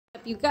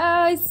You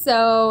guys,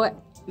 so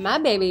my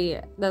baby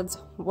that's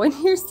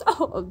 1 year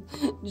old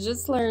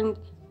just learned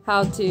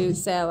how to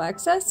say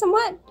Alexa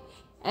somewhat,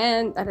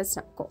 and that is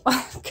not cool.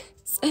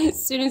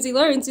 As soon as he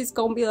learns, he's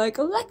gonna be like,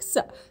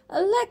 Alexa,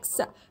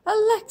 Alexa,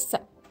 Alexa,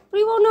 but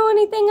he won't know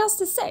anything else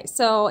to say.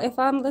 So if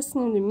I'm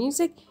listening to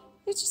music,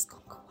 it's just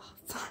gonna go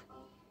off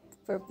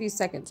for a few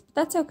seconds, but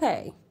that's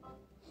okay,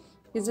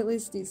 because at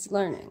least he's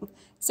learning.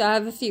 So I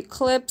have a few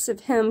clips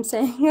of him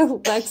saying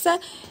Alexa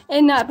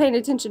and not paying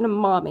attention to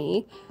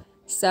mommy.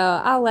 So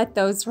I'll let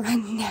those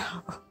run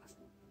now.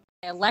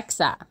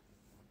 Alexa.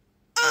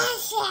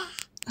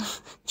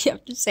 You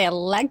have to say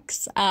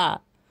Alexa.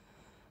 At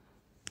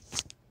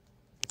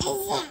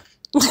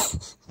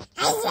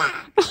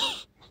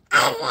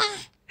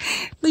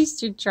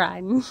least you're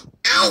trying.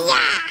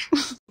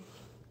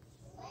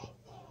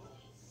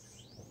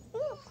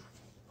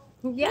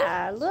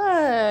 Yeah,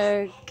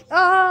 look.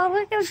 Oh,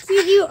 look how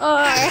cute you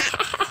are.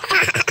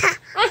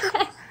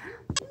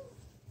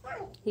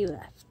 He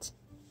left.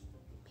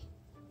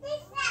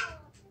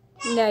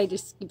 No, you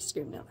just keep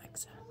screaming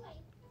Alexa.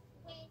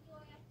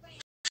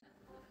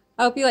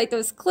 I hope you like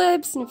those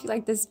clips, and if you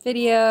like this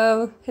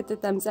video, hit the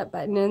thumbs up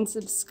button and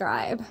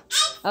subscribe.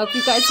 I hope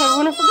you guys have a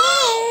wonderful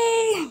day.